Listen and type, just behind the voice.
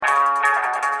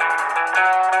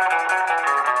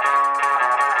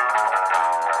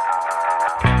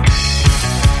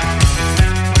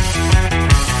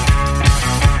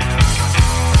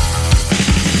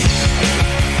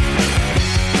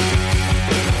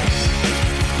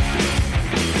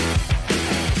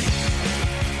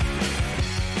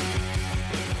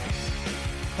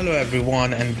Hello,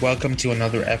 everyone, and welcome to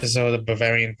another episode of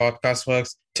Bavarian Podcast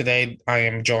Works. Today, I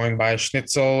am joined by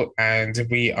Schnitzel, and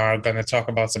we are going to talk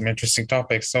about some interesting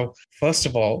topics. So, first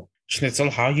of all, Schnitzel,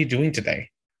 how are you doing today?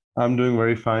 I'm doing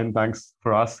very fine. Thanks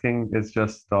for asking. It's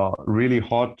just really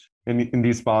hot in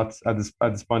these parts at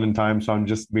this point in time, so I'm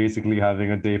just basically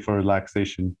having a day for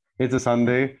relaxation. It's a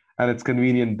Sunday, and it's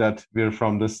convenient that we're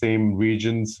from the same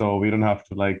region, so we don't have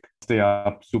to like stay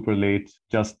up super late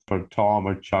just for Tom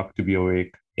or Chuck to be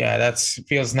awake. Yeah, that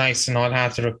feels nice to not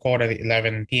have to record at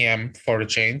 11 p.m. for a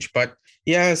change. But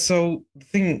yeah, so the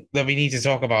thing that we need to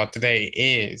talk about today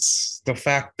is the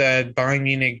fact that Bayern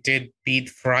Munich did beat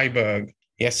Freiburg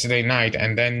yesterday night,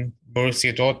 and then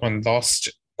Borussia Dortmund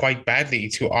lost quite badly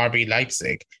to RB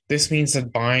Leipzig. This means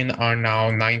that Bayern are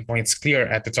now 9 points clear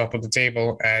at the top of the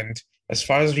table, and as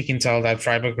far as we can tell, that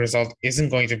Freiburg result isn't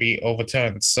going to be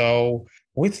overturned. So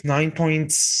with 9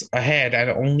 points ahead and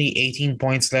only 18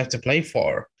 points left to play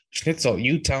for, Schnitzel,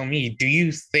 you tell me, do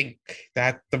you think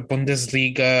that the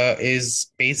Bundesliga is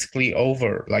basically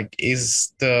over? Like,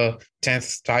 is the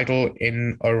 10th title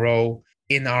in a row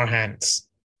in our hands?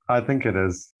 I think it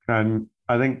is. And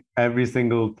I think every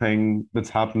single thing that's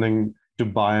happening to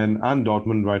Bayern and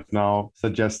Dortmund right now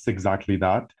suggests exactly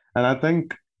that. And I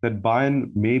think that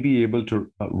Bayern may be able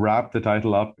to wrap the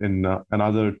title up in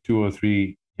another two or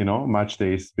three, match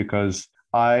days because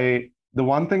the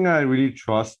one thing I really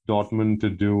trust Dortmund to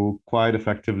do quite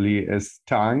effectively is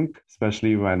tank,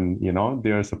 especially when,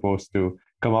 they're supposed to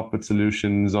come up with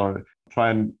solutions or try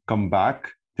and come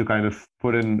back to kind of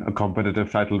put in a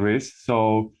competitive title race.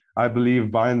 So I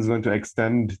believe Bayern's going to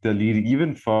extend the lead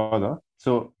even further.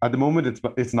 So at the moment,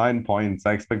 it's 9 points.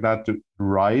 I expect that to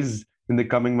rise in the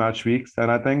coming match weeks,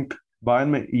 and I think Bayern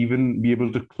may even be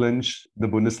able to clinch the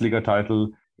Bundesliga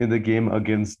title in the game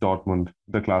against Dortmund,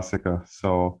 the Klassiker.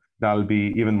 So that'll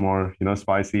be even more,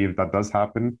 spicy if that does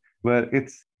happen. But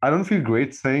I don't feel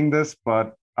great saying this,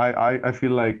 but I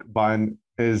feel like Bayern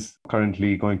is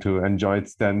currently going to enjoy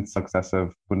its 10th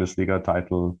successive Bundesliga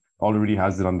title, already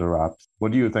has it under wraps.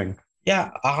 What do you think? Yeah,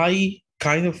 I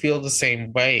kind of feel the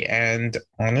same way. And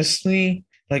honestly,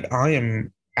 like I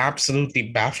am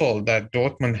absolutely baffled that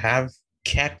Dortmund have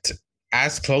kept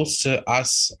as close to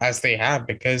us as they have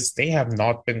because they have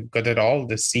not been good at all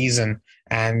this season.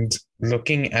 And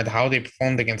looking at how they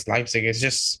performed against Leipzig is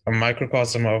just a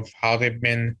microcosm of how they've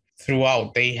been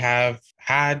throughout. They have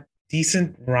had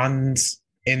decent runs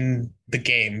in the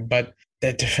game, but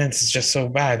their defense is just so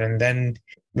bad. And then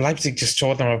Leipzig just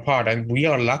tore them apart. And we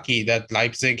are lucky that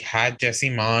Leipzig had Jesse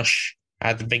Marsch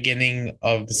at the beginning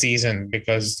of the season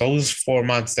because those 4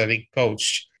 months that he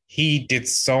coached, he did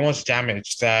so much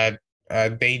damage that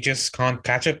they just can't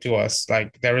catch up to us.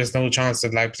 Like, there is no chance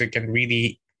that Leipzig can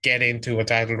really get into a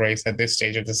title race at this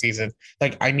stage of the season.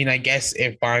 Like, I mean, I guess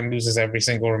if Bayern loses every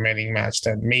single remaining match,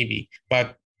 then maybe.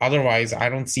 But otherwise, I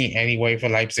don't see any way for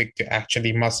Leipzig to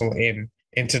actually muscle in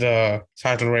into the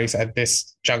title race at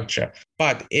this juncture.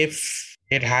 But if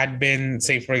it had been,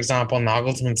 say, for example,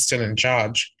 Nagelsmann still in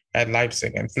charge at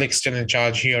Leipzig and Flick still in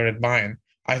charge here at Bayern,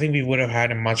 I think we would have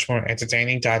had a much more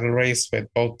entertaining title race with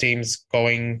both teams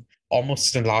going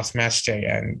almost to the last match day.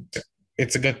 And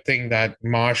it's a good thing that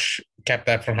Marsh kept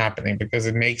that from happening because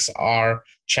it makes our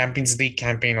Champions League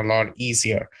campaign a lot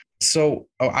easier. So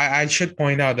I should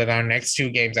point out that our next two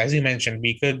games, as you mentioned,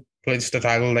 we could clinch the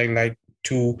title like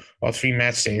 2 or 3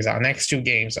 match days. Our next two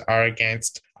games are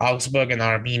against Augsburg and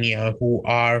Armenia, who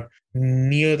are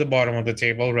near the bottom of the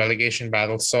table, relegation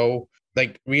battle. So,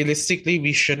 like, realistically,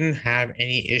 we shouldn't have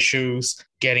any issues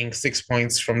getting 6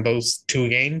 points from those two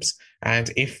games.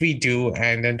 And if we do,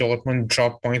 and then Dortmund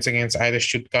drop points against either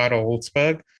Stuttgart or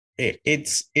Wolfsburg,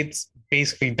 it's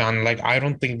basically done. Like, I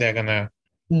don't think they're gonna,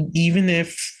 even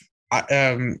if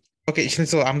okay,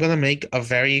 so I'm gonna make a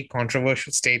very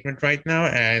controversial statement right now,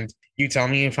 and you tell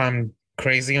me if I'm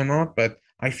crazy or not, but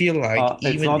I feel like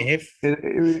It's even not. if,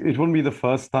 It won't be the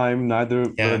first time. Neither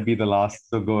will yeah, it be the last.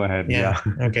 So go ahead. yeah,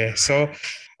 Yeah. okay. So,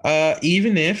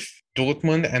 even if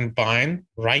Dortmund and Bayern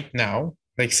right now,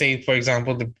 like say for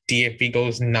example, the DFB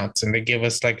goes nuts and they give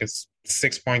us like a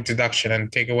 6 point deduction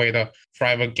and take away the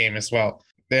Freiburg game as well.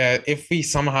 That if we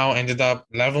somehow ended up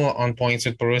level on points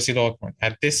with Borussia Dortmund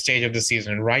at this stage of the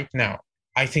season right now,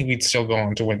 I think we'd still go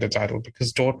on to win the title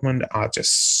because Dortmund are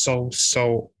just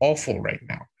so awful right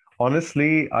now.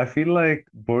 Honestly, I feel like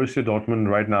Borussia Dortmund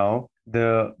right now,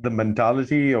 the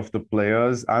mentality of the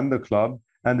players and the club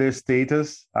and their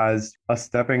status as a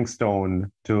stepping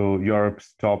stone to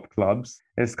Europe's top clubs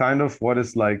is kind of what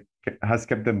is like has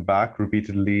kept them back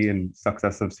repeatedly in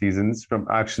successive seasons from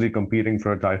actually competing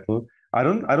for a title. I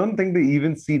don't think they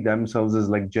even see themselves as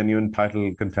like genuine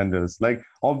title contenders. Like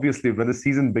obviously when the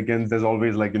season begins, there's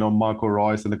always like, Marco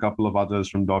Reus and a couple of others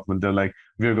from Dortmund. They're like,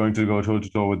 we're going to go toe to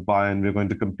toe with Bayern, we're going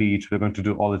to compete, we're going to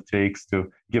do all it takes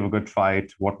to give a good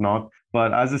fight, whatnot.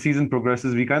 But as the season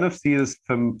progresses, we kind of see this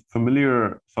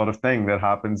familiar sort of thing that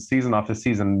happens season after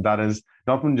season. That is,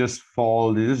 Dortmund just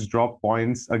fall, they just drop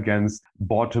points against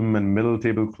bottom and middle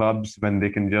table clubs when they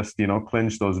can just,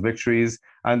 clinch those victories.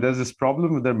 And there's this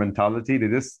problem with their mentality. They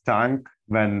just tank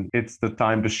when it's the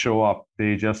time to show up.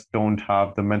 They just don't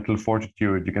have the mental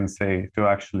fortitude, you can say, to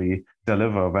actually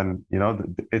deliver when,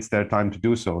 it's their time to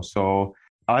do so. So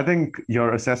I think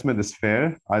your assessment is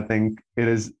fair. I think it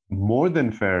is more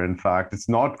than fair, in fact. It's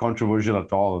not controversial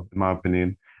at all, in my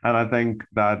opinion. And I think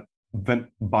that when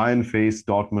Bayern face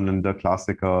Dortmund in the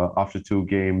Klassiker after 2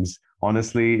 games,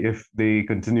 honestly, if they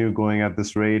continue going at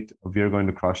this rate, we're going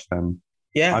to crush them.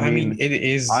 Yeah, I I mean, mean, it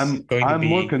is I'm going to I'm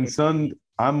more be, concerned.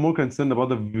 I'm more concerned about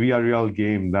the Villarreal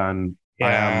game than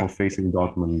I am yeah. of facing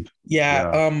Dortmund.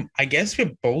 Yeah, Yeah. I guess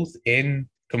we're both in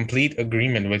complete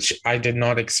agreement, which I did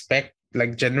not expect.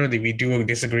 Like generally, we do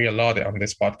disagree a lot on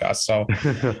this podcast. So,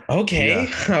 okay,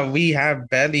 Yeah. we have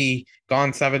barely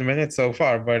gone 7 minutes so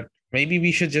far, but maybe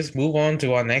we should just move on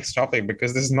to our next topic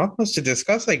because there's not much to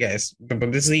discuss, I guess. The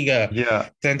Bundesliga, Yeah.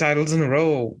 10 titles in a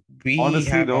row, we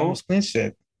Honestly, have though, almost clinched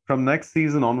it. from next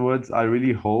season onwards, I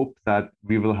really hope that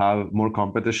we will have more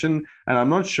competition. And I'm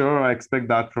not sure I expect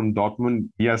that from Dortmund.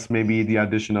 Yes, maybe the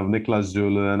addition of Niklas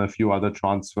Süle and a few other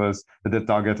transfers that they're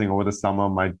targeting over the summer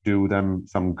might do them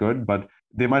some good, but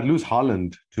they might lose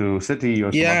Haaland to City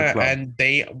or some other Yeah, club. and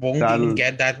they won't even That'll,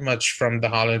 get that much from the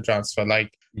Haaland transfer.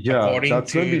 Like yeah, according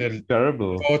that's going to to be the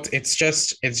terrible. report, it's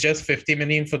just 50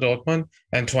 million for Dortmund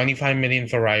and 25 million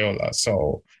for Raiola.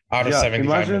 So out of Yeah,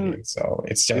 75 million. So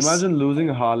it's just imagine losing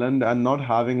Haaland and not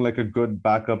having like a good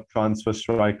backup transfer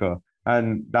striker.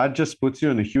 And that just puts you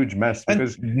in a huge mess and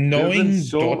because they've been knowing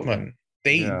so, Dortmund,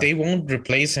 they yeah, they won't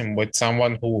replace him with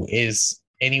someone who is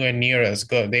anywhere near as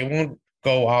good. They won't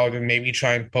go out and maybe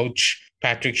try and poach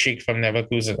Patrick Schick from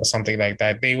Leverkusen or something like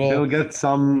that. They they'll will get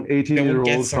some they 18-year-old will year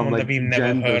get old from someone that like we've never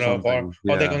Gent or heard of, or something.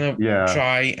 or they're Yeah, gonna yeah,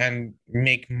 try and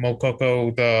make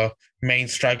Mokoko the main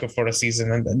striker for a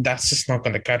season, and that's just not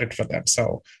gonna cut it for them.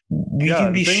 So we yeah.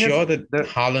 can The be thing is sure that that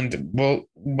Haaland will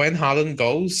when Haaland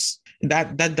goes.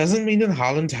 That doesn't mean that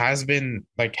Haaland has been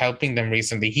like helping them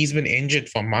recently. He's been injured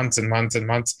for months and months and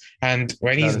months. And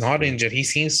when that he's is not true. injured, he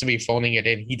seems to be phoning it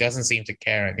in. He doesn't seem to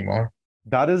care anymore.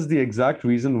 That is the exact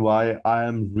reason why I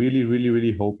am really, really,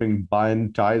 really hoping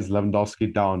Bayern ties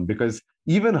Lewandowski down because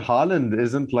even Haaland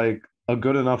isn't like a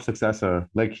good enough successor.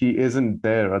 Like he isn't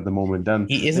there at the moment. And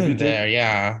He if you isn't take there,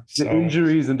 yeah. the So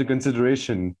injuries into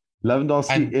consideration, Lewandowski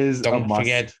and is a don't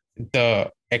forget must.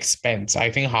 the expense.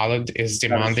 I think Haaland is That is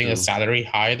demanding a true. salary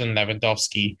higher than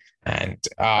Lewandowski, and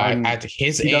And at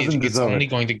his he age, doesn't it's deserve only it.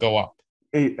 going to go up.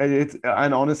 It's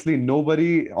and honestly,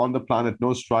 nobody on the planet,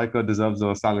 no striker deserves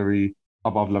a salary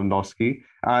above Lewandowski.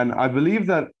 And I believe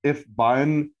that if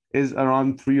Bayern is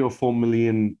around 3 or 4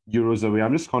 million euros away,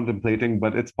 I'm just contemplating,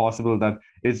 but it's possible that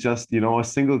it's just a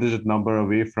single digit number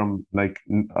away from like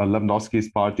Lewandowski's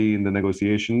party in the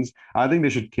negotiations. I think they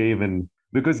should cave in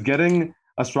because getting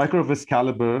a striker of his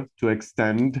caliber to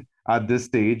extend at this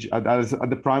stage, at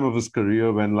the prime of his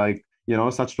career, when like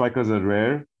such strikers are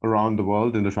rare around the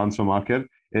world in the transfer market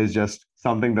is just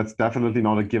something that's definitely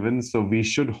not a given. So we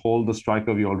should hold the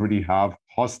striker we already have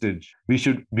hostage. We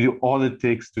should do all it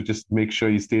takes to just make sure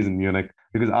he stays in Munich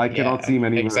because I cannot see Yeah, him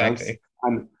anywhere else. exactly.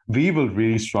 And we will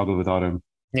really struggle without him.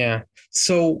 Yeah.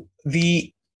 So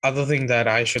the other thing that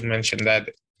I should mention that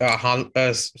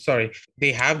sorry,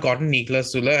 they have gotten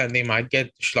Niklas Süle and they might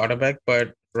get Schlotterbeck,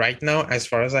 but right now, as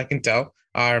far as I can tell,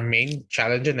 our main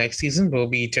challenger next season will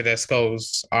be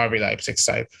Tedesco's RB Leipzig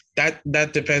side.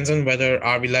 That depends on whether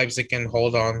RB Leipzig can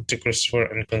hold on to Christopher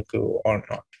Nkunku or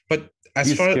not. But as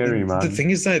He's far scary, the man.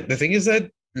 thing is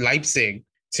that Leipzig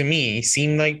to me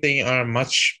seem like they are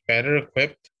much better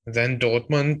equipped than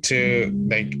Dortmund to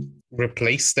like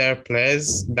replace their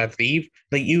players that leave.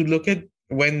 Like you look at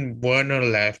when Werner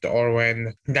left, or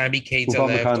when Naby Keita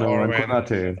left, Upamecano or and when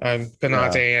Konate. Yeah,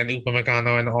 Konate and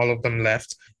Upamecano and all of them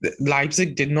left.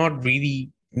 Leipzig did not really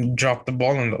drop the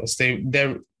ball on those.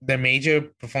 Their major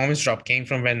performance drop came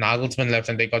from when Nagelsmann left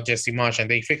and they got Jesse Marsch, and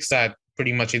they fixed that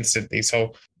pretty much instantly.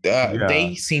 So yeah.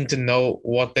 they seem to know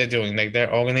what they're doing. Like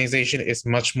their organization is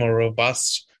much more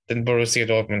robust than Borussia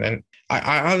Dortmund, and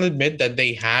I'll admit that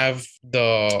they have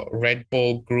the Red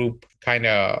Bull Group kind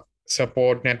of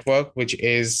support network, which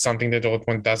is something that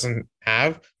Dortmund doesn't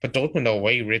have. But Dortmund are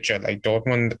way richer. Like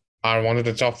Dortmund are one of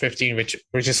the top 15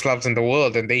 richest clubs in the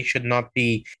world, and they should not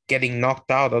be getting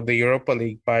knocked out of the Europa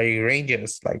League by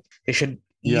Rangers. Like they should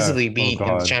Yes. easily Oh be in the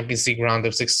God. Champions League round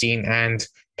of 16 and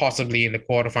possibly in the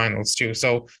quarterfinals too.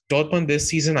 So Dortmund this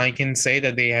season, I can say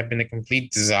that they have been a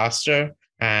complete disaster.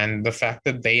 And the fact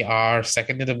that they are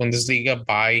second in the Bundesliga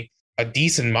by a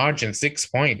decent margin, 6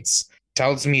 points,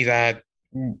 tells me that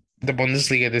the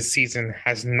Bundesliga this season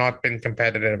has not been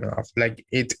competitive enough. Like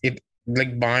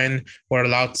Bayern were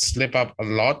allowed to slip up a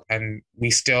lot, and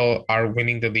we still are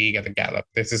winning the league at the gallop.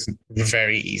 This is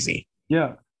very easy.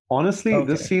 Yeah. Honestly,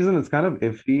 this Okay. season is kind of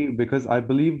iffy because I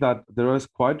believe that there is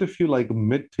quite a few like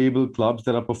mid-table clubs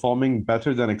that are performing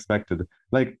better than expected.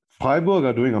 Like Freiburg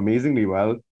are doing amazingly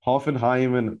well.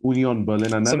 Hoffenheim and Union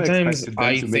Berlin, I never Sometimes expected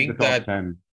them to make the top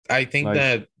 10. I think Like,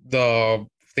 that the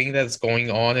thing that's going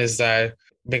on is that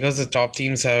because the top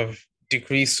teams have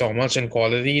decreased so much in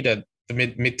quality, that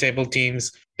the mid-table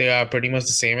teams, they are pretty much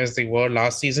the same as they were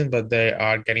last season, but they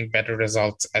are getting better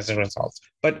results as a result.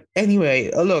 But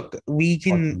anyway, look,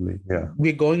 possibly, yeah.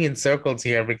 we're going in circles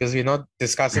here because we're not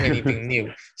discussing anything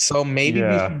new. So maybe we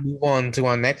Yeah. should move on to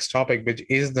our next topic, which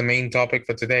is the main topic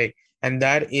for today, and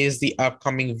that is the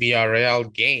upcoming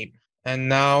Villarreal game. And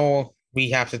now we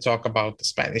have to talk about the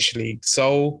Spanish league.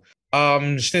 So,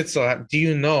 Schnitzel, do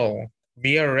you know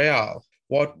Villarreal?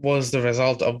 What was the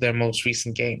result of their most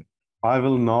recent game? I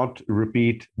will not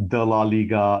repeat the La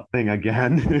Liga thing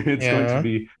again. It's going to Yeah,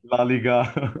 be La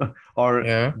Liga or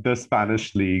yeah. the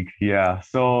Spanish league. Yeah.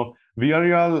 So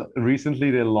Villarreal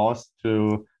recently they lost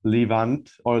to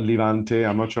Levante or Levante.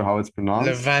 I'm not sure how it's pronounced.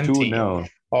 2 Levante nil.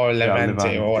 or Yeah,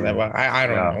 Levante or Levante. whatever. I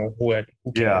don't Yeah. know who Yeah.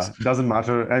 cares. Doesn't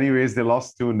matter. Anyways, they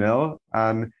lost 2 nil,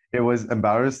 and it was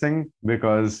embarrassing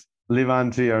because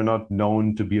Levante are not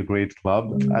known to be a great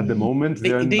club. At the moment,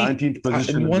 they're in 19th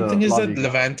position in One the thing is La that Liga.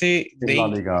 Levante, In La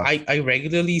Liga. I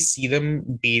regularly see them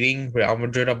beating Real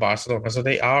Madrid or Barcelona. So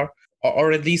they are,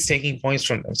 or at least taking points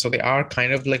from them. So they are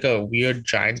kind of like a weird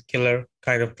giant killer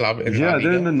kind of club in La Yeah,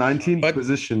 they're in Liga. the 19th But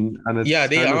position, and yeah,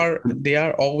 it's kind of, they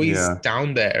are always yeah.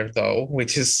 down there though,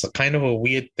 which is kind of a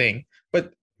weird thing.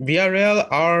 But Villarreal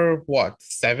are what,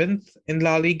 seventh in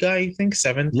La Liga, I think,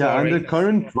 seventh Yeah, or and the eighth.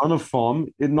 current run of form,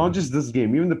 not just this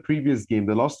game, even the previous game,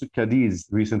 they lost to Cadiz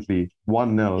recently,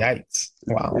 1-0. Yikes.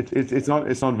 Wow.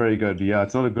 It's not very good. Yeah,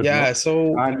 it's not a good Yeah, look.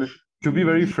 so And to be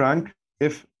very frank,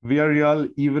 if Villarreal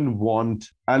even want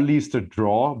at least a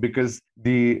draw, because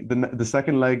the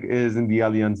second leg is in the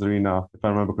Allianz Arena, if I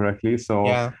remember correctly. So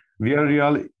yeah.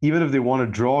 Villarreal, even if they want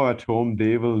to draw at home,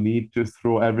 they will need to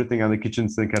throw everything at the kitchen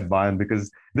sink at Bayern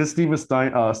because this team is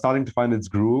starting to find its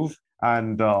groove,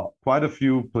 and quite a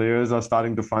few players are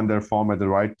starting to find their form at the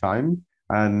right time.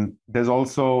 And there's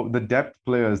also the depth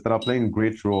players that are playing a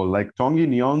great role. Like Tongi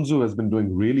Nyonzu has been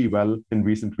doing really well in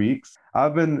recent weeks.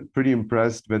 I've been pretty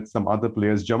impressed with some other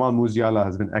players. Jamal Musiala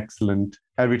has been excellent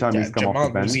every time Yeah, he's come off the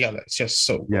Jamal bench. Musiala is just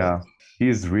so good. Yeah,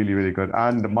 he's really, really good.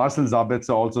 And Marcel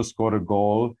Sabitzer also scored a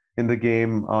goal in the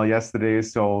game yesterday.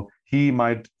 So he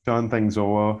might turn things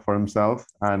over for himself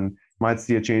and might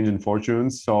see a change in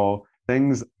fortunes. So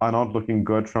things are not looking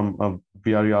good from a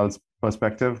Villarreal's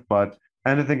perspective, but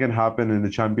anything can happen in the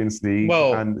Champions League.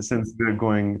 Well, And since they're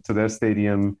going to their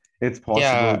stadium, it's possible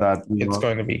yeah, that, it's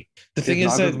going to be. The if thing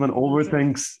is that, Nagelsmann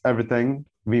overthinks everything,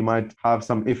 we might have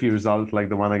some iffy result like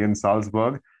the one against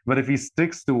Salzburg. But if he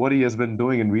sticks to what he has been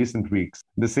doing in recent weeks,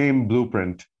 the same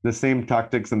blueprint, the same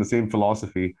tactics, and the same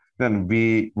philosophy, then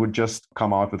we would just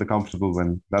come out with a comfortable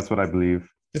win. That's what I believe.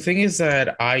 the thing is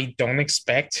that I don't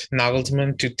expect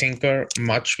Nagelsmann to tinker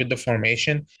much with the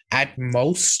formation. At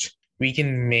most, we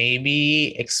can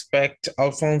maybe expect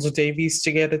Alfonso Davies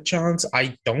to get a chance.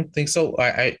 I don't think so.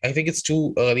 I think it's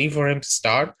too early for him to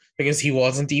start because he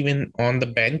wasn't even on the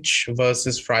bench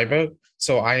versus Freiburg.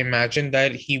 So I imagine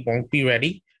that he won't be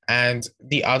ready. And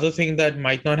the other thing that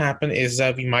might not happen is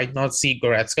that we might not see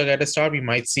Goretzka get a start. We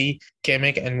might see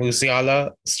Kimmich and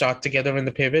Musiala start together in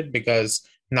the pivot because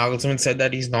Nagelsmann said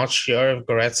that he's not sure if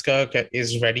Goretzka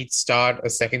is ready to start a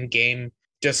second game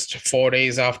just 4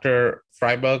 days after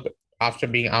Freiburg, after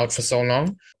being out for so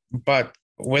long. But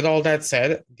with all that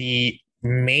said, the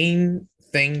main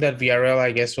thing that VRL,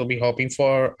 I guess, will be hoping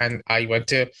for, and I went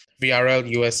to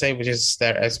VRL USA, which is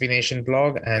their SB Nation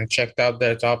blog, and checked out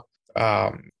their top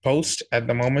post at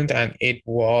the moment, and it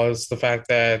was the fact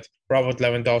that Robert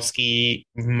Lewandowski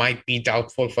might be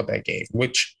doubtful for that game,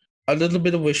 which a little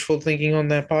bit of wishful thinking on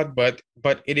their part, but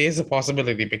it is a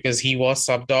possibility because he was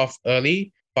subbed off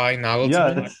early by Yeah,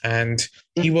 Nagelsmann, and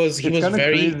he it's was kind of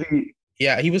very, crazy.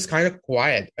 yeah, he was kind of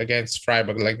quiet against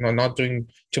Freiburg, like not doing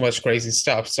too much crazy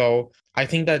stuff. So I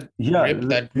think Yeah,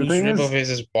 that the loose thing rib of is,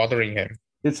 his is bothering him.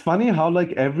 It's funny how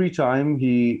like every time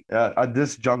he at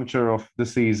this juncture of the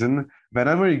season,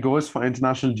 whenever he goes for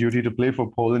international duty to play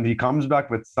for Poland, he comes back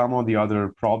with some or the other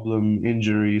problem,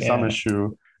 injury, some Yeah,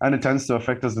 issue, and it tends to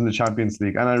affect us in the Champions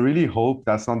League. And I really hope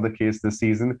that's not the case this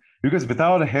season because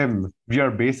without him, we are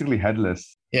basically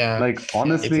headless. yeah, Like it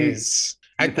honestly, is.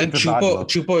 And it's a bad look.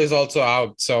 Chupo is also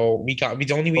out, so we don't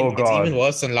Oh even. God. It's even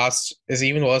worse than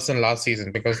last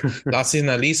season because last season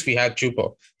at least we had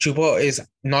Chupo. Chupo is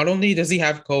not only does he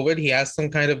have COVID, he has some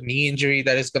kind of knee injury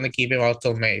that is going to keep him out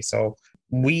till May. So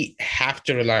we have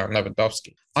to rely on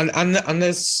Lewandowski,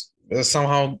 unless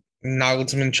somehow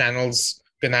Nagelsmann channels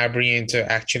Gnabry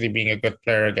into actually being a good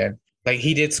player again. Like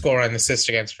he did score an assist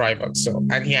against Freiburg, so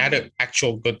and he had an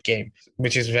actual good game,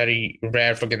 which is very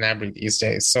rare for Gnabry these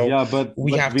days. So Yeah, but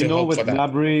we have we to know hope with for that.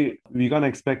 Gnabry, we can't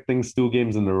expect things 2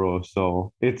 games in a row.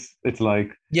 So it's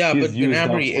like Yeah, he's but used up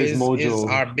Gnabry his is mojo.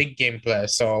 our big game player,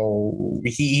 so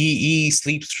he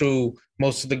sleeps through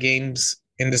most of the games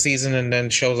in the season and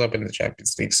then shows up in the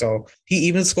Champions League. So he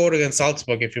even scored against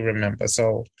Salzburg, if you remember.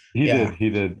 So yeah, He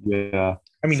did, yeah.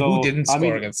 I mean, who So didn't I score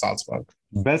mean, against Salzburg?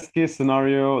 best case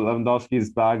scenario, Lewandowski is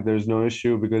back. There's no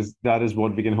issue because that is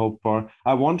what we can hope for.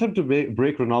 I want him to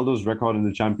break Ronaldo's record in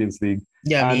the Champions League,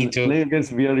 Yeah, me and too. playing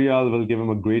against Villarreal will give him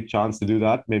a great chance to do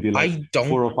that. Maybe like I don't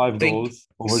think4 or 5 goals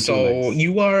over two so. legs.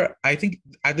 You are, I think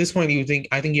at this point,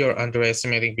 I think you're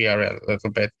underestimating VRL a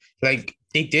little bit. Like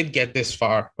they did get this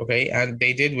far, okay, and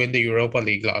they did win the Europa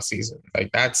League last season.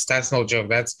 Like that's no joke.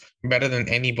 That's better than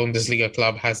any Bundesliga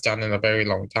club has done in a very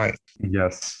long time.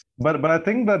 Yes. But I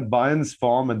think that Bayern's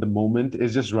form at the moment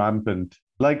is just rampant.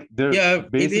 Like they're Yeah,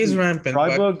 it is basically rampant, but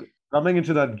Freiburg coming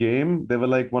into that game, they were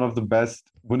like one of the best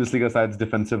Bundesliga sides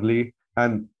defensively.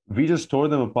 And we just tore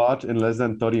them apart in less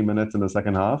than 30 minutes in the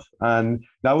second half. And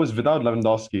that was without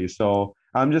Lewandowski. So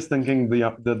I'm just thinking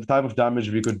the type of damage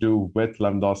we could do with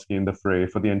Lewandowski in the fray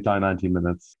for the entire 90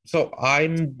 minutes. so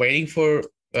I'm waiting for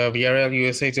VRL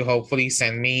USA to hopefully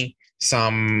send me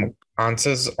some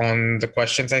answers on the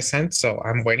questions I sent. So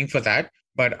I'm waiting for that.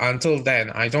 But until then,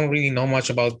 I don't really know much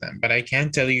about them. But I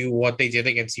can tell you what they did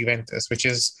against Juventus, which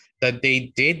is that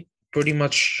they did pretty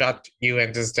much shut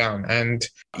Juventus down. And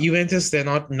Juventus, they're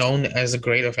not known as a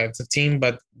great offensive team,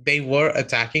 but they were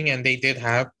attacking and they did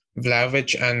have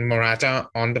Vlahovic and Morata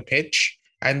on the pitch.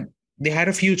 And they had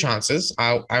a few chances.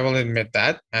 I will admit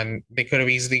that, and they could have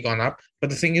easily gone up.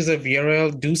 But the thing is that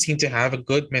Villarreal do seem to have a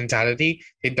good mentality.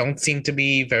 They don't seem to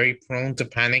be very prone to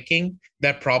panicking.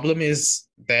 Their problem is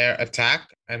their attack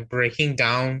and breaking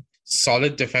down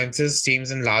solid defenses. Teams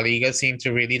in La Liga seem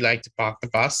to really like to park the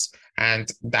bus,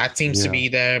 and that seems to Yeah. be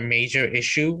their major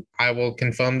issue. I will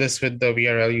confirm this with the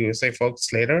VRL USA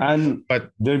folks later. And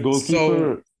But their so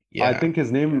goalkeeper, I yeah, think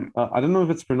his name, I don't know if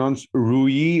it's pronounced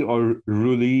Rui or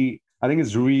Ruli. I think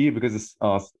it's Rui because it's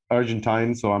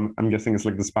Argentine, so I'm guessing it's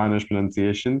like the Spanish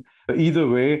pronunciation. But either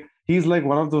way, he's like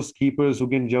one of those keepers who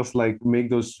can just like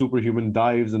make those superhuman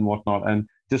dives and whatnot and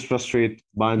just frustrate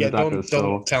Bayern's yeah, attackers.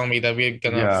 don't So tell me that we're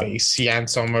gonna yeah, face Jan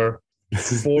Sommer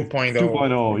 4.0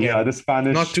 2.0, yeah, again. the Not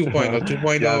Spanish 2.0.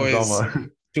 2.0 Jan is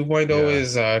Sommer. 2.0 Yeah.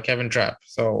 is Kevin Trapp.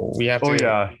 So Oh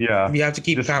yeah, yeah. we have to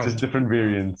keep Just count. different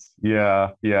variants.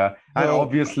 Yeah, yeah. And So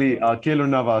obviously, Keylor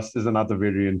Navas is another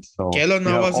variant. So Keylor we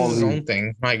have Navas is all his these. own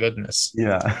thing. My goodness.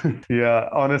 Yeah, yeah.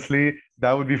 Honestly,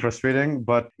 that would be frustrating.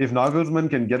 But if Nagelsmann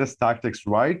can get his tactics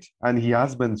right, and he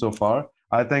has been so far,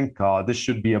 I think this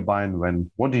should be a Bayern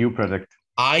win. What do you predict?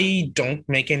 I don't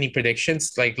make any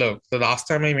predictions. Like, look, the last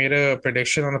time I made a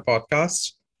prediction on a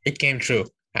podcast, it came true.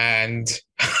 And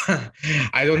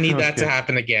I don't need that to Okay.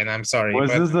 happen again. I'm sorry.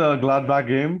 Was But this the Gladbach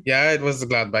game? yeah, it was the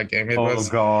Gladbach game. Oh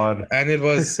God. And it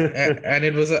was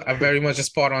a very much a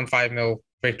spot on 5-0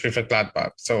 victory for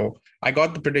Gladbach. So I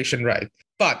got the prediction right.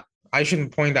 But I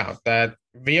should point out that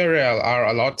Villarreal are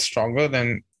a lot stronger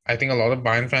than I think a lot of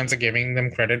Bayern fans are giving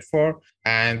them credit for.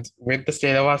 And with the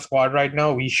state of our squad right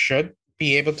now, we should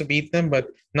be able to beat them, but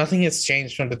nothing has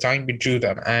changed from the time we drew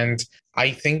them. And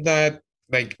I think that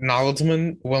like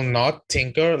Nagelsmann will not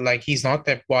tinker, like he's not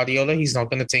Pep Guardiola, he's not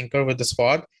going to tinker with the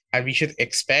squad, and we should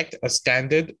expect a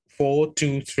standard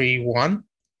 4-2-3-1.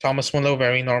 Thomas Muller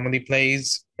very normally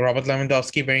plays. Robert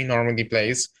Lewandowski very normally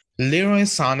plays. Leroy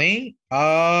Sané,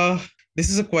 this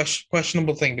is a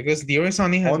questionable thing because Leroy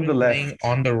Sané has On the been playing left.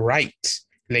 on the right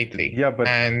lately, Yeah, but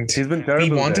and he's been we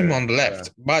terrible want him there. on the Yeah.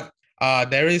 left. But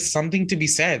there is something to be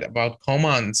said about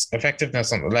Coman's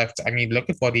effectiveness on the left. I mean, look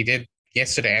at what he did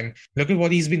yesterday, and look at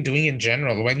what he's been doing in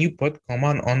general. When you put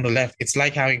Coman on the left, it's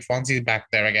like having Fonzie back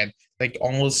there again. Like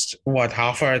almost what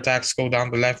half our attacks go down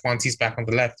the left once he's back on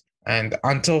the left. And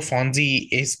until Fonzie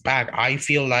is back, I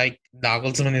feel like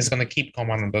Nagelsmann is going to keep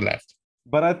Coman on the left.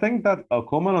 But I think that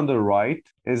Coman on the right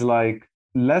is like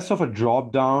less of a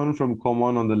drop down from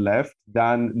Coman on the left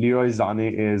than Leroy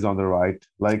Sané is on the right.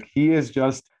 Like he is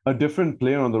just a different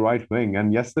player on the right wing.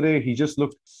 And yesterday he just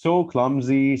looked so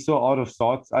clumsy, so out of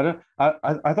sorts. I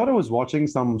thought I was watching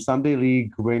some Sunday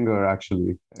League winger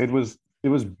actually. It was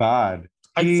bad.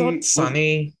 I thought He was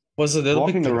Sonny was a little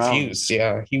bit walking around. confused.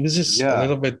 Yeah, he was just a Yeah,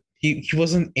 little bit. He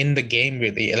wasn't in the game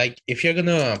really. Like if you're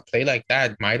gonna play like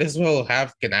that, might as well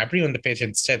have Gnabry on the pitch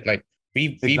instead. Like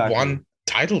we've exactly. won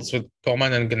titles with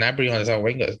Coman and Gnabry on as our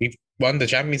wingers. We've won the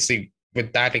Champions League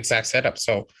with that exact setup.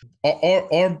 So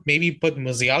or maybe put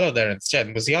Musiala there instead.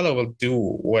 Musiala will do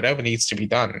whatever needs to be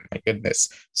done. My goodness.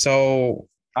 So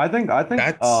I think that's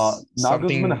Nagelsmann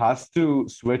something. has to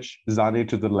switch Zane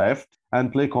to the left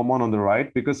and play Coman on the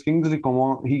right because Kingsley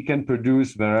Coman he can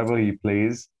produce wherever he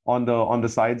plays on the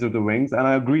sides of the wings. And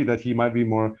I agree that he might be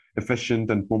more efficient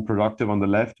and more productive on the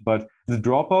left, but the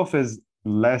drop off is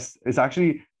less. It's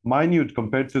actually minute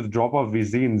compared to the drop off we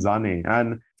see in Zane.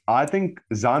 And I think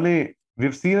Zane.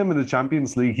 We've seen him in the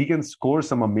Champions League. He can score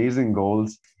some amazing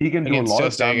goals. He can do a Against lot Ter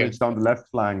of damage Stegen. down the left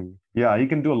flank. Yeah, he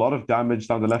can do a lot of damage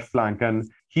down the left flank. And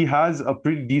he has a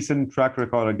pretty decent track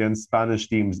record against Spanish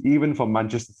teams, even for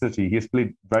Manchester City. He's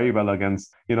played very well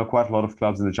against, quite a lot of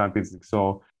clubs in the Champions League.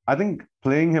 So I think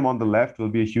playing him on the left will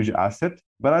be a huge asset.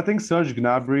 But I think Serge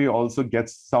Gnabry also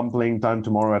gets some playing time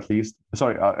tomorrow at least.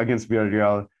 Sorry, against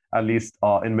Villarreal at least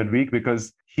in midweek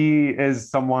because he is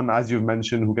someone, as you've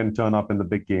mentioned, who can turn up in the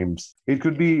big games. It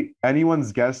could be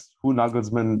anyone's guess who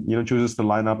Nagelsmann, chooses to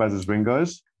line up as his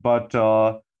wingers, but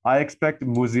I expect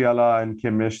Musiala and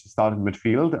Kimmich to start in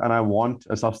midfield, and I want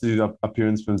a substitute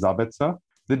appearance from Zabitzer.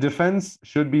 The defense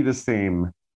should be the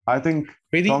same. I think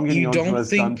Really, Tongi Nyonzo has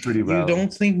done pretty you well.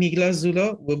 don't think Niklas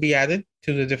Zula will be added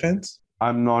to the defense?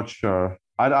 I'm not sure.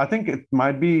 I think it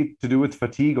might be to do with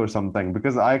fatigue or something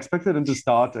because I expected him to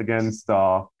start against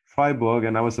Freiburg,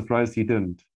 and I was surprised he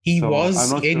didn't. He So I'm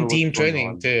was not in sure what's team going training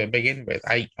on. to begin with.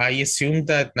 I assumed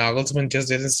that Nagelsmann just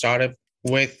didn't start him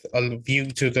with a view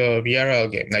to the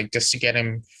VRL game, like just to get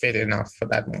him fit enough for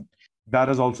that one. That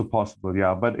is also possible,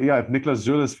 yeah. But yeah, if Niklas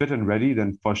Zule is fit and ready,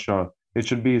 then for sure it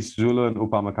should be Zule and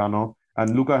Upamecano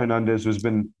and Luca Hernandez, who's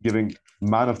been giving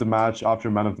man of the match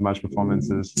after man of the match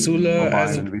performances for Sula Bayern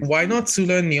and in recent why not weeks.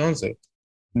 Sula and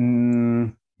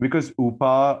Nyonzo? Because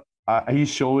Upa, he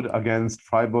showed against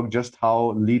Freiburg just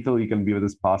how lethal he can be with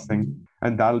his passing,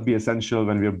 and that'll be essential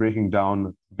when we're breaking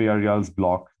down Villarreal's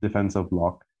defensive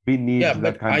block. We need Yeah, that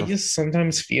but kind I of just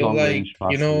sometimes feel long like, range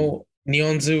passing.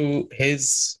 Nyonzu,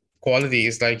 his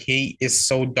qualities, like he is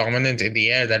so dominant in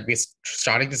the air that we're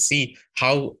starting to see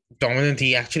how dominant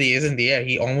he actually is in the air.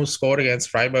 He almost scored against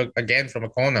Freiburg again from a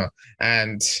corner.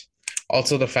 And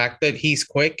also the fact that he's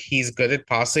quick, he's good at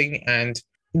passing, and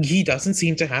he doesn't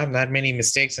seem to have that many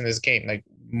mistakes in his game. Like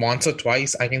once or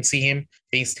twice, I can see him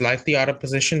being slightly out of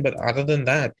position, but other than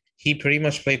that, he pretty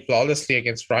much played flawlessly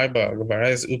against Freiburg,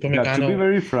 whereas Yeah, to be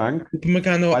very frank,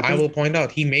 Upamecano, I I think will point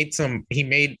out, he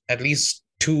made at least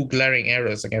two glaring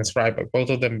errors against Freiburg,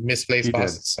 both of them misplaced he did.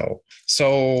 passes.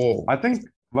 So I think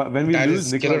when we that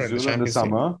lose is killer Niklas in the Zule in the Champions League.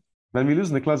 summer, when we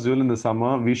lose Niklas Zule in the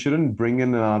summer, we shouldn't bring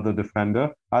in another defender.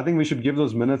 I think we should give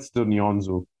those minutes to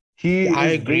Nyonzu. He I is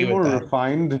way agree with more that.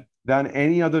 refined than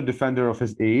any other defender of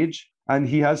his age, and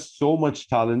he has so much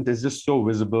talent. It's just so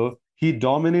visible. He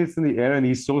dominates in the air, and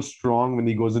he's so strong when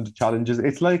he goes into challenges.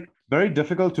 It's like very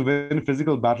difficult to win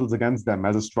physical battles against them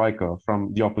as a striker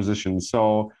from the opposition.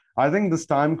 So I think this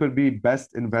time could be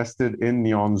best invested in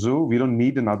Nyonzu. We don't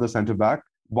need another centre back.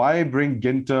 Why bring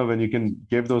Ginter when you can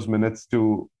give those minutes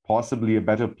to possibly a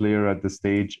better player at this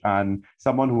stage and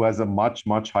someone who has a much,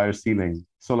 much higher ceiling?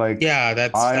 So like Yeah, I'm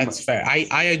that's fair.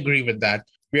 I agree with that.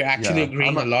 We're actually yeah,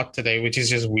 agreeing a lot today, which is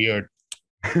just weird.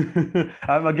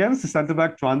 I'm against the centre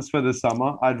back transfer this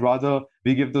summer. I'd rather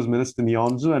we give those minutes to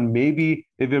Nyonzu, and maybe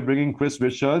if we're bringing Chris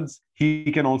Richards,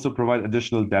 he can also provide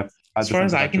additional depth As at the far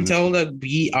as centre I back can tell, position. that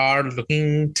we are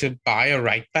looking to buy a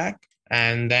right back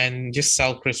and then just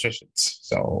sell Chris Richards.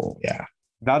 So yeah.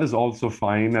 That is also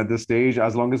fine at this stage,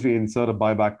 as long as we insert a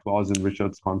buyback clause in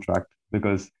Richard's contract,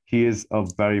 because he is a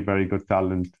very, very good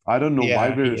talent. I don't know why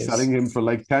Yeah, he we're is. selling him for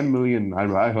like 10 million.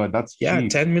 I heard that's Yeah, cheap.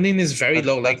 10 million is very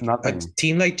low. That's Like a nothing.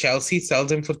 team like Chelsea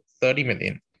sells him for 30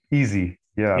 million. Easy.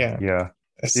 Yeah, Yeah, yeah.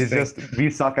 that's the It's thing. just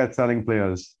we suck at selling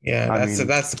players. Yeah, I mean,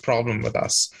 that's the problem with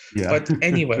us. yeah. But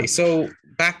anyway, so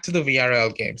back to the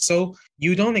VRL game. So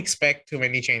you don't expect too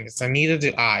many changes, and neither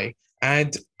do I.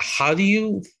 And how do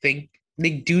you think?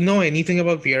 Like, do you know anything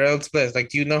about VRL's players? Like,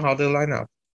 do you know how they line up?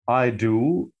 I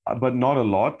do, but not a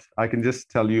lot. I can just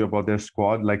tell you about their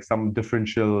squad, like some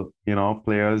differential,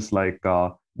 players like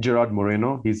Gerard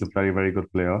Moreno. He's a very, very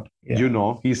good player. You Yeah.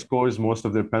 know, he scores most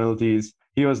of their penalties.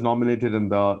 He was nominated in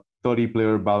the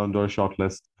 30-player Ballon d'Or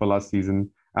shortlist for last season,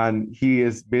 and he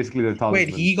is basically the Wait, talisman.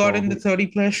 he got in the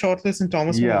 30-player shortlist and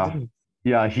Thomas Muller Yeah, didn't.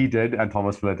 yeah, he did, and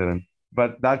Thomas Müller didn't.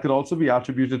 But that could also be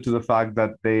attributed to the fact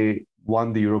that they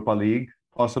won the Europa League,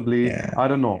 possibly. Yeah. I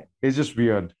don't know. It's just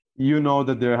weird. You know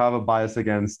that they have a bias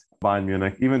against Bayern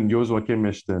Munich. Even Joshua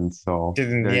Kimmich didn't. So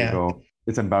Didn't, there you yeah. go.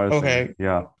 It's embarrassing. Okay.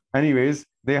 Yeah. Anyways,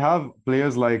 they have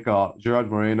players like Gerard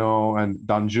Moreno and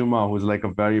Danjuma, who's like a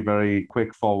very, very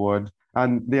quick forward.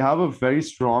 And they have a very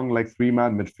strong, like,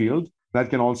 three-man midfield that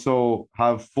can also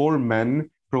have four men,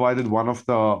 provided one of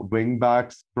the wing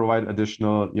backs provide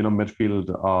additional,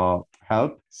 midfield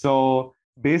help. So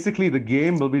basically, the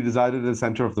game will be decided in the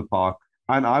center of the park.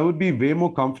 And I would be way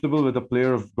more comfortable with a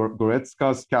player of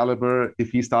Goretzka's caliber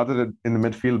if he started in the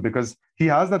midfield because he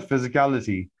has that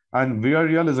physicality. And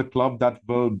Villarreal is a club that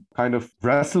will kind of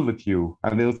wrestle with you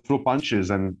and they'll throw punches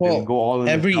and they'll Well, go all in with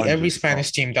every challenges. So,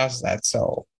 Spanish team does that.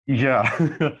 So yeah.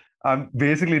 I'm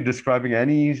basically describing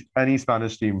any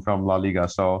Spanish team from La Liga.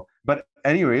 So, but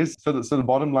anyways, so the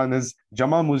bottom line is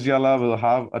Jamal Musiala will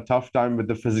have a tough time with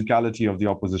the physicality of the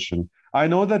opposition. I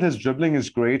know that his dribbling is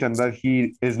great and that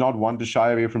he is not one to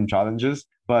shy away from challenges,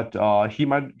 but he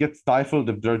might get stifled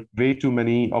if there are way too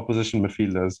many opposition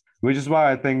midfielders, which is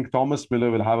why I think Thomas Miller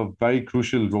will have a very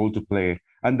crucial role to play.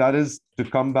 And that is to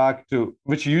come back to,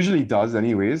 which he usually does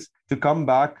anyways, to come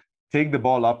back, take the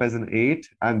ball up as an 8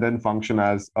 and then function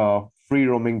as a free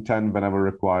roaming 10 whenever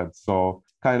required. So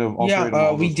kind of operate in yeah,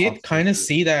 all we those did kind of spaces.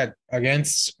 see that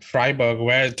against Freiburg,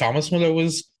 where Thomas Muller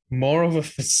was more of a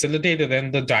facilitator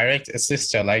than the direct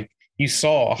assister. Like you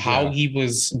saw how Yeah. he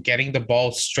was getting the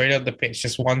ball straight up the pitch,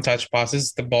 just one touch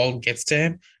passes, the ball gets to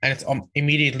him, and it's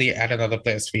immediately at another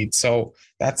player's feet. So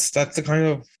that's the kind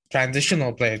of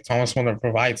transitional play Thomas Muller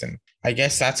provides, and I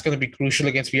guess that's going to be crucial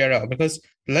against Villarreal because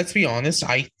let's be honest,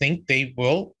 I think they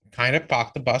will kind of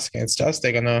park the bus against us.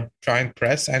 They're gonna try and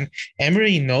press, and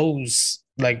Emery knows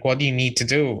like what you need to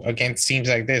do against teams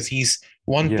like this. He's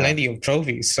won Yeah. plenty of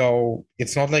trophies, so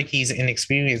it's not like he's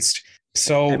inexperienced.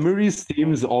 So Emery's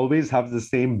teams always have the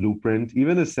same blueprint.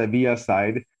 Even the Sevilla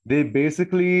side, they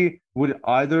basically would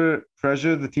either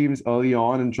pressure the teams early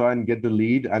on and try and get the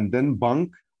lead and then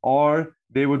bunk, or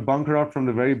they would bunker out from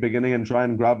the very beginning and try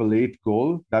and grab a late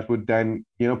goal that would then,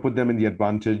 put them in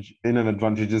an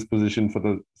advantageous position for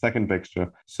the second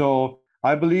fixture. So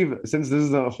I believe since this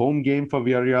is a home game for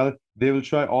Villarreal, they will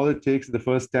try all it takes in the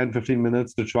first 10, 15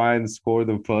 minutes to try and score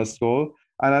the first goal.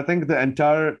 And I think the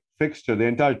entire fixture, the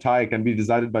entire tie can be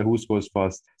decided by who scores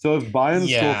first. So if Bayern score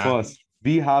yeah, first,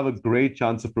 we have a great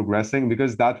chance of progressing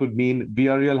because that would mean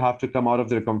Villarreal have to come out of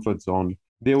their comfort zone.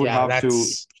 They would yeah, have to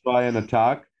that's try and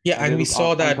attack, yeah, and and they we look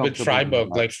saw that with uncomfortable doing Freiburg.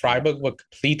 that. Like Freiburg were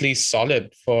completely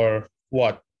solid for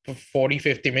what, for 40,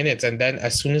 50 minutes. And then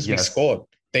as soon as we Yes. scored,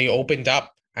 they opened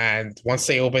up. And once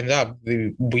they opened up,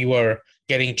 we were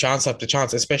getting chance after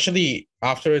chance, especially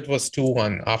after it was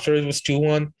 2-1. After it was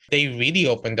 2-1, they really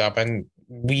opened up and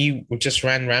we just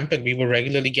ran rampant. We were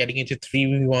regularly getting into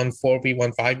 3v1,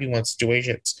 4v1, 5v1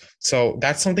 situations. So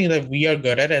that's something that we are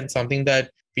good at and something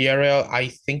that Villarreal, I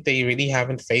think they really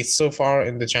haven't faced so far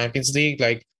in the Champions League.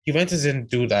 Like Juventus didn't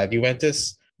do that.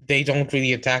 Juventus, they don't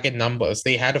really attack in numbers.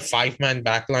 They had a five-man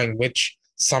backline, which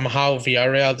somehow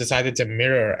Villarreal decided to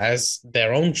mirror as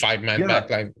their own five-man Yeah,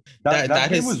 backline. that That that that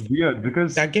game is was weird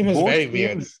because that game was very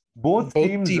weird. both Both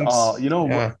teams teams,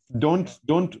 yeah,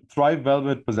 don't thrive well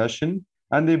with possession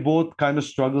and they both kind of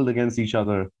struggled against each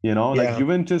other, like yeah,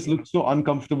 Juventus looked so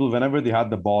uncomfortable whenever they had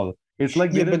the ball. It's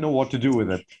like they yeah. didn't But know what to do with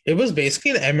it. it was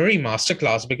basically the Emery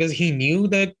masterclass because he knew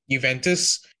that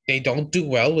Juventus they don't do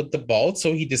well with the ball,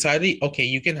 so he decided, okay,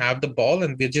 you can have the ball,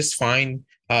 and we're just fine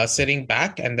sitting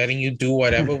back and letting you do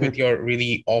whatever with your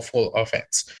really awful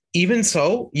offense. Even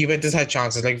so, Juventus had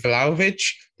chances like Vlahovic.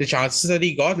 The chances that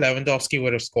he got, Lewandowski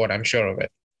would have scored. I'm sure of it.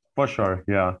 For sure.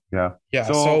 Yeah, yeah. Yeah.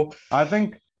 So So I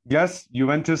think, yes,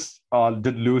 Juventus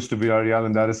did lose to Villarreal,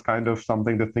 and that is kind of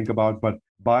something to think about. But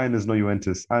Bayern is no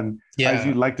Juventus. And as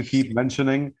you yeah, like to keep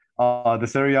mentioning, the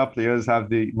Serie A players have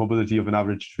the mobility of an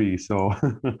average tree. So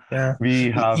yeah. we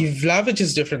have, Vlahovic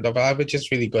is different though. Vlahovic is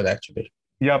really good actually.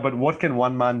 yeah, but what can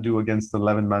one man do against an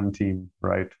 11-man team,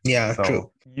 right? Yeah, true.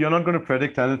 So you're not going to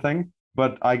predict anything.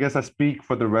 But I guess I speak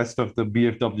for the rest of the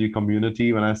BFW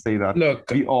community when I say that Look,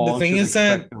 we the all thing should is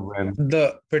that expect to win.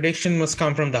 the prediction must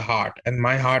come from the heart, and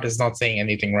my heart is not saying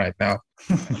anything right now.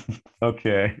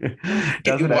 Okay.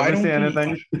 Does Okay, it why ever say don't we?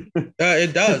 anything?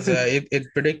 It does. It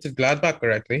predicted Gladbach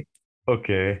correctly.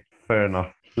 Okay, fair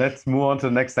enough. Let's move on to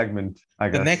the next segment, I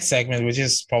The guess. next segment, which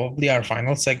is probably our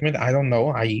final segment, I don't know.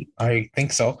 I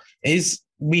think so. Is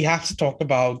we have to talk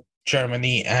about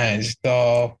Germany and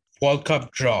the World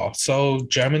Cup draw. So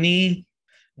Germany,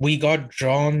 we got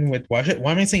drawn with why am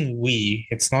I saying we?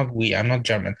 It's not we. I'm not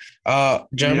German.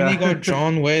 Germany Yeah. got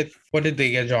drawn with what did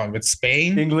they get drawn with?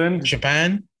 Spain, England.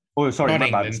 Japan, Oh, sorry, not my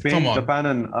bad. England. Come Spain, on. Japan,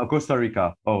 and Costa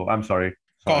Rica. Oh, I'm sorry.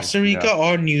 Sorry. Costa Yeah. Rica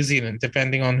or New Zealand,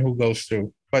 depending on who goes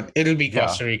through. But it'll be Yeah.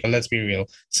 Costa Rica, let's be real.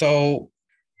 So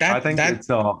I that think that it's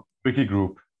a tricky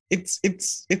group. it's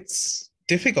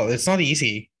difficult. It's not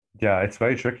easy. Yeah, it's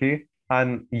very tricky.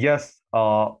 And yes,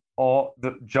 or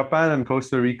the Japan and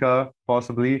Costa Rica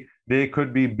possibly they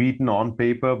could be beaten on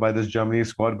paper by this Germany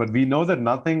squad, but we know that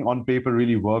nothing on paper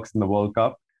really works in the World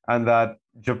Cup, and that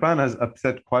Japan has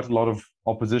upset quite a lot of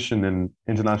opposition in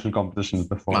international competitions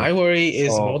My before. worry is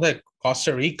more So, that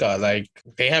Costa Rica, like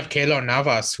they have Keylor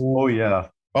Navas, oh who yeah,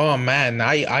 oh man,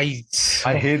 I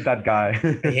hate that guy.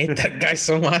 I hate that guy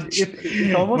so much.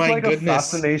 It's almost My like a goodness.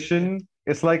 fascination.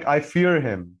 It's like I fear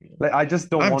him. Like I just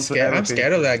don't I'm want to scared. ever I'm face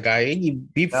scared of him. that guy.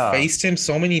 We've Yeah. faced him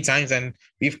so many times and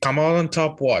we've come out on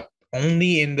top what?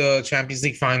 Only in the Champions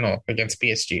League final against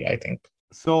PSG, I think.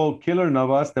 So Killer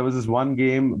Navas, there was this one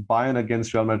game, Bayern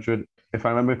against Real Madrid, if I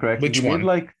remember correctly. He Which made one?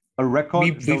 like a We record.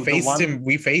 we The faced one him.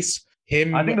 We faced I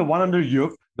him. think the one under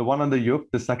Yup,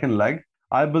 the second leg.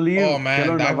 I Oh believe man,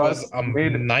 Killer that was Navas a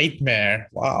made nightmare.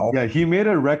 Wow. yeah, he made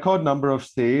a record number of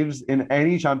saves in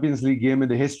any Champions League game in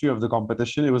the history of the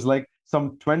competition. It was like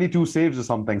some 22 saves or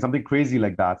something crazy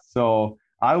like that. So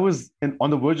I was on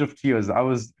the verge of tears. I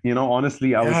was,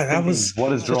 honestly, I was Yeah, that thinking, was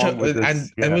what is such a wrong with and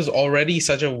this? it Yeah. was already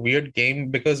such a weird game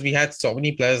because we had so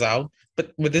many players out.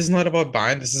 But this is not about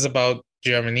Bayern. This is about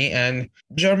Germany. And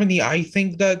Germany, I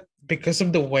think that because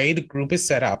of the way the group is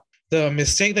set up, the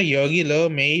mistake that Jogi Löw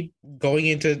made going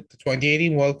into the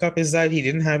 2018 World Cup is that he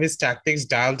didn't have his tactics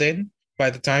dialed in by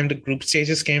the time the group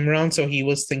stages came around. So he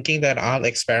was thinking that I'll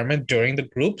experiment during the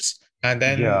groups. And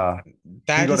then Yeah. He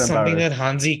that got is something that embarrassed.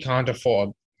 Hansi can't afford,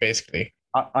 basically.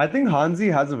 I think Hansi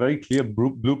has a very clear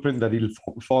blueprint that he'll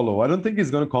follow. I don't think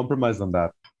he's going to compromise on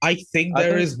that. I think I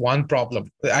there think is one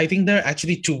problem. I think there are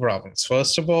actually two problems.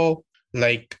 First of all,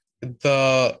 like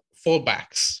the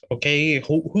fullbacks. Okay,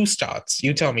 who starts?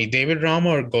 You tell me, David Raum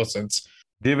or Gosens?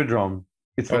 David Raum,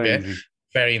 it's very Okay, easy.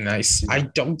 very nice. I Yeah.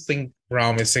 don't think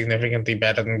Raum is significantly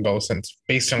better than Gosens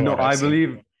based on No, what I've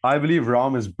seen. I believe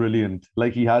Ram is brilliant.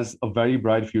 Like he has a very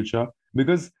bright future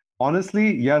because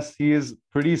honestly, yes, he is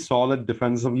pretty solid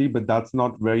defensively, but that's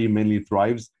not where he mainly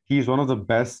thrives. He's one of the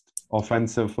best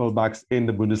offensive fullbacks in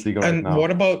the Bundesliga right And now.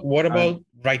 what about And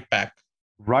right back?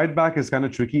 right back is kind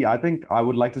of tricky. I think I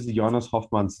would like to see Jonas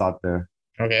Hoffman start there.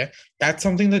 Okay, that's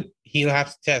something that he'll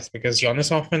have to test because Jonas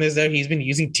Hoffman is there. He's been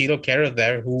using Tilo Kehrer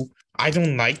there, who I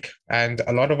don't like, and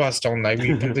a lot of us don't like.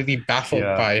 We're completely baffled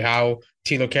Yeah. by how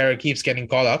Tilo Kehrer keeps getting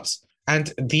call-ups.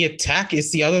 And the attack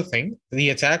is the other thing. The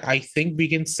attack, I think we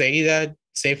can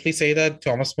safely say that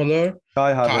Thomas Muller,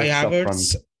 Kai Kai Havertz up front.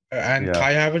 Havertz, and Yeah.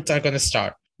 Kai Havertz are going to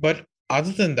start. But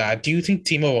other than that, do you think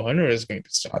Timo Werner is going to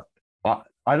start?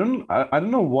 I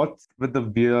don't know what's with the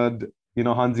weird,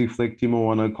 Hansi Flick, Timo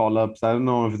Werner call-ups. I don't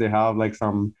know if they have like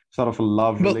some sort of a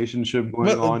love Well, relationship going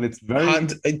well, on. It's very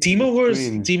strange.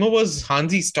 Timo was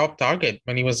Hansi's top target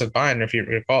when he was at Bayern, if you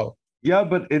recall. Yeah,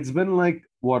 but it's been like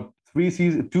what 2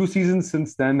 seasons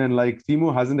since then, and like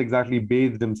Timo hasn't exactly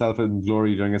bathed himself in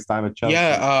glory during his time at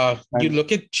Yeah, Chelsea. you And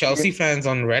look at Chelsea fans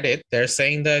on Reddit, they're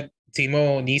saying that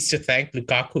Timo needs to thank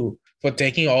Lukaku for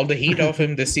taking all the heat off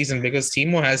him this season because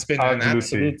Timo has been an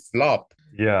absolutely, absolute flop.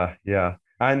 yeah, yeah.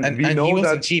 And And he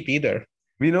wasn't cheap either.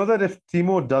 we know that if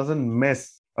Timo doesn't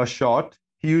miss a shot,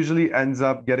 he usually ends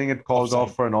up getting it called Offside.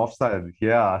 off for an offside.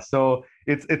 Yeah, so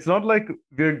it's not like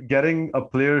we're getting a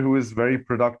player who is very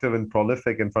productive and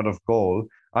prolific in front of goal.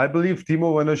 I believe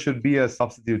Timo Werner should be a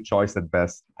substitute choice at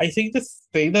best. I think the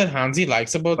thing that Hansi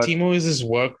likes about But Timo is his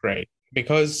work rate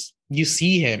because you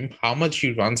see him, how much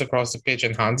he runs across the pitch,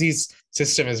 and Hansi's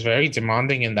system is very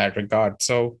demanding in that regard.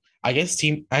 So I guess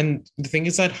and the thing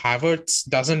is that Havertz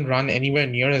doesn't run anywhere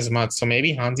near as much. So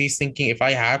maybe Hansi's thinking if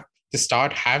I have to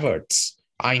start Havertz,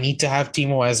 I need to have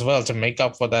Timo as well to make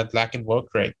up for that lack in work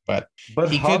rate. But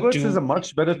he could Havertz is a do.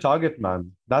 much better target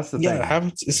man. That's the Yeah, thing.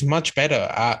 Havertz is much better.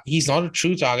 He's not a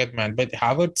true target man, but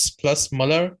Havertz plus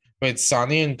Muller with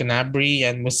Sane and Gnabry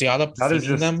and Musiala That is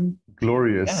feeding just them. Yeah,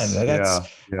 glorious. that's.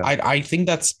 Yeah, yeah. I think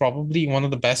that's probably one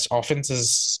of the best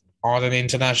offenses on an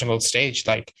international stage.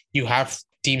 Like you have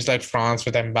teams like France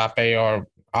with Mbappe or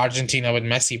Argentina with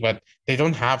Messi, but they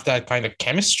don't have that kind of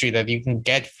chemistry that you can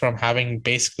get from having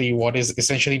basically what is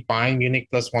essentially Bayern Munich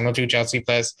plus one or two Chelsea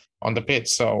players on the pitch.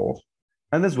 So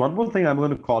And there's one more thing I'm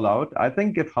going to call out. I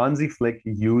think if Hansi Flick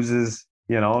uses,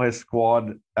 his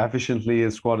squad efficiently,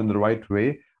 his squad in the right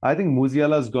way, I think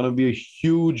Musiala is going to be a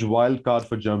huge wild card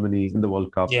for Germany in the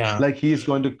World Cup. Yeah. Like he's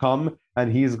going to come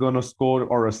and he's going to score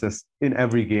or assist in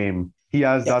every game. He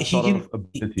has Yeah, that he sort can. of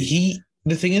ability. He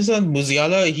the thing is that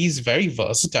Musiala, he's very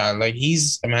versatile. Like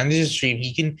he's a manager's dream.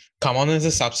 He can come on as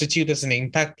a substitute, as an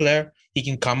impact player. He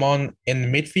can come on in the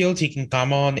midfield. He can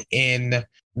come on in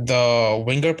the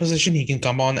winger position. He can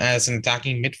come on as an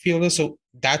attacking midfielder. So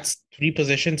that's three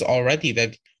positions already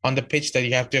that on the pitch that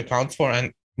you have to account for.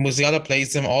 And Musiala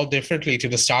plays them all differently to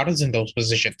the starters in those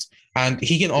positions. And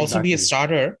he can also be a Exactly.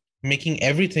 starter, making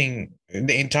everything,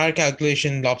 the entire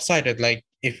calculation lopsided. Like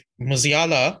if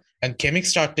Musiala and Kimmich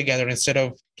start together instead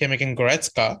of Kimmich and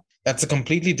Goretzka, that's a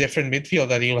completely different midfield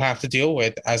that you'll have to deal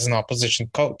with as an opposition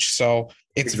coach. So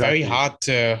it's very Exactly. hard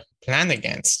to plan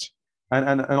against.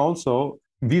 And also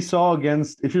we saw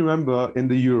against, if you remember in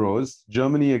the Euros,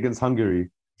 Germany against Hungary.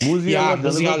 Yeah, Musiala delivered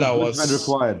the Musiala goods when was.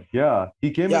 required. Yeah.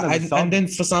 He came in Yeah, as a and sub, then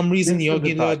for some reason instant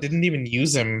Jogi Löw impact. didn't even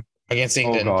use him against Oh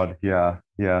England. God, yeah,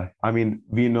 yeah. I mean,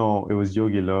 we know it was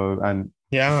Yogi Löw, and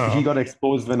he Yeah, got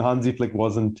exposed when Hansi Flick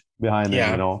wasn't behind him,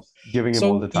 yeah. giving him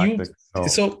all the So you, tactics. So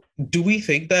so do we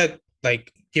think that,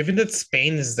 like, given that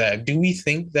Spain is there, do we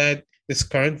think that this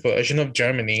current version of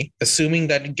Germany, assuming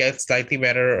that it gets slightly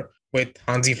better with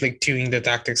Hansi Flick tuning the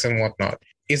tactics and whatnot,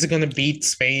 is it going to beat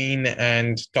Spain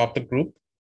and top the group?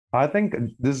 I think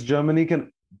this Germany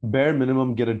can bare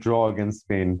minimum get a draw against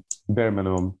Spain. Bare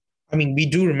minimum. I mean, we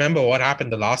do remember what happened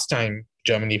the last time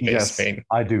Germany faced Yes, Spain.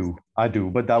 I do. I do.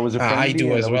 But that was a I friendly do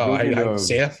and as that was well. Yogi I would Löw.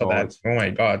 say that for So that. it's Oh my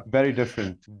God. very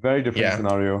different Yeah.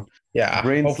 scenario. Yeah.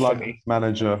 Brain slug Hopefully.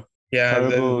 manager, Yeah.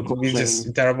 terrible We coaching.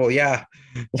 just terrible. Yeah.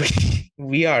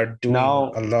 We are doing a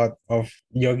Now lot of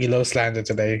Yogi Low slander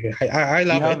today. I we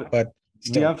love it, have but we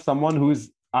still. have someone who's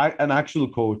an actual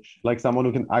coach, like someone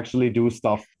who can actually do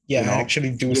stuff, Yeah,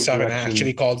 actually do give stuff and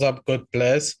actually directions. calls up good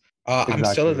players. I'm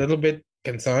still a Exactly. little bit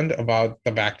concerned about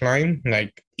the back line.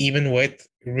 Like even with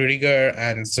Rudiger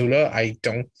and Zula, I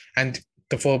don't, and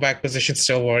the fullback position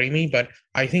still worry me. But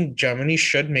I think Germany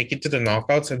should make it to the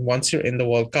knockouts. And once you're in the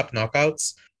World Cup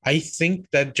knockouts, I think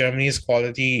that Germany's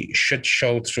quality should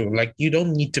show through. Like you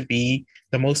don't need to be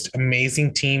the most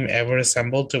amazing team ever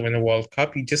assembled to win a World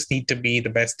Cup. You just need to be the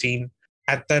best team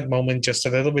at that moment, just a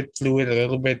little bit fluid, a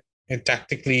little bit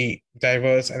tactically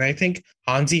diverse. And I think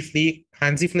Hansi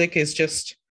Flick is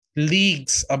just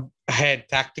leagues ahead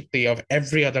tactically of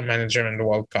every other manager in the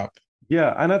World Cup.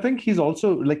 Yeah, and I think he's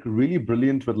also like really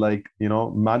brilliant with like,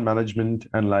 man management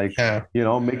and like, Yeah.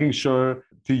 making sure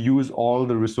to use all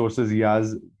the resources he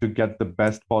has to get the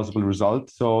best possible result.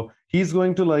 So he's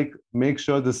going to like make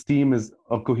sure this team is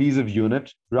a cohesive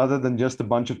unit rather than just a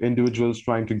bunch of individuals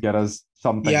trying to get us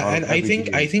something Yeah, out and of I every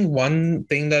think I game. think one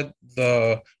thing that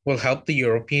the will help the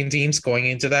European teams going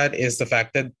into that is the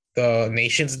fact that the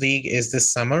Nations League is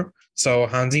this summer. So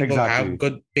Hansi will have Exactly.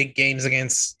 good big games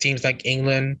against teams like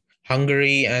England,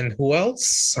 Hungary, and who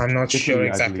else? I'm not sure Italy, I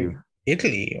exactly. believe.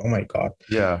 Italy. Oh my God.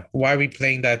 Yeah. Why are we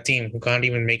playing that team who can't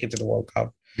even make it to the World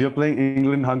Cup? We are playing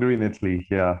England, Hungary, and Italy.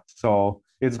 Yeah. So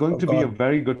it's going Oh to be a God.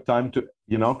 very good time to,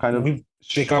 kind of We've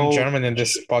become show, German in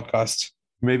this podcast.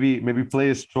 maybe play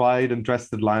his tried and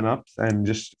trusted lineups and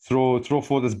just throw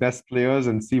forth his best players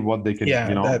and see what they can, Yeah,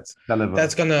 deliver.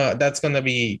 that's gonna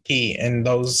be key in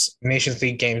those Nations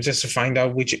League games, just to find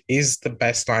out which is the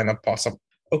best lineup possible.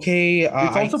 Okay, It's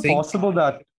I also think possible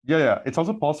that it's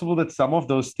also possible that some of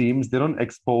those teams they don't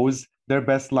expose their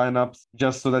best lineups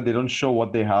just so that they don't show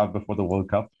what they have before the World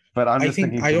Cup. But I'm I just think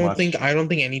thinking too much. I don't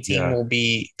think any team Yeah, will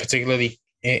be particularly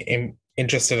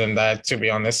interested in that. To be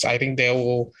honest, I think they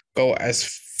will go as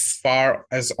far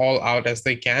as all out as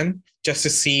they can just to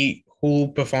see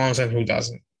who performs and who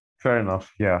doesn't. fair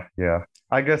enough. Yeah, yeah.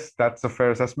 I guess that's a fair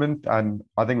assessment, and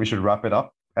I think we should wrap it up.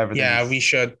 Yeah, we Everything's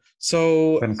should.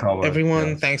 So, been covered. everyone,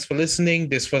 Yes. thanks for listening.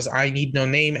 This was I Need No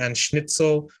Name and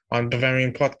Schnitzel on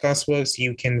Bavarian Podcast Works.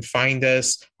 You can find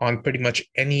us on pretty much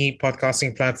any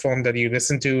podcasting platform that you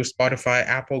listen to, Spotify,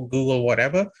 Apple, Google,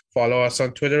 whatever. Follow us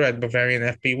on Twitter at Bavarian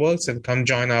FP Works and come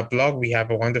join our blog. We have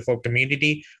a wonderful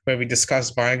community where we discuss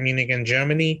Bayern Munich and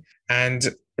Germany. And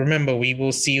remember, we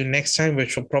will see you next time,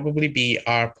 which will probably be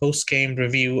our post-game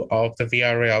review of the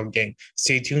Villarreal game.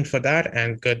 Stay tuned for that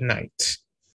and good night.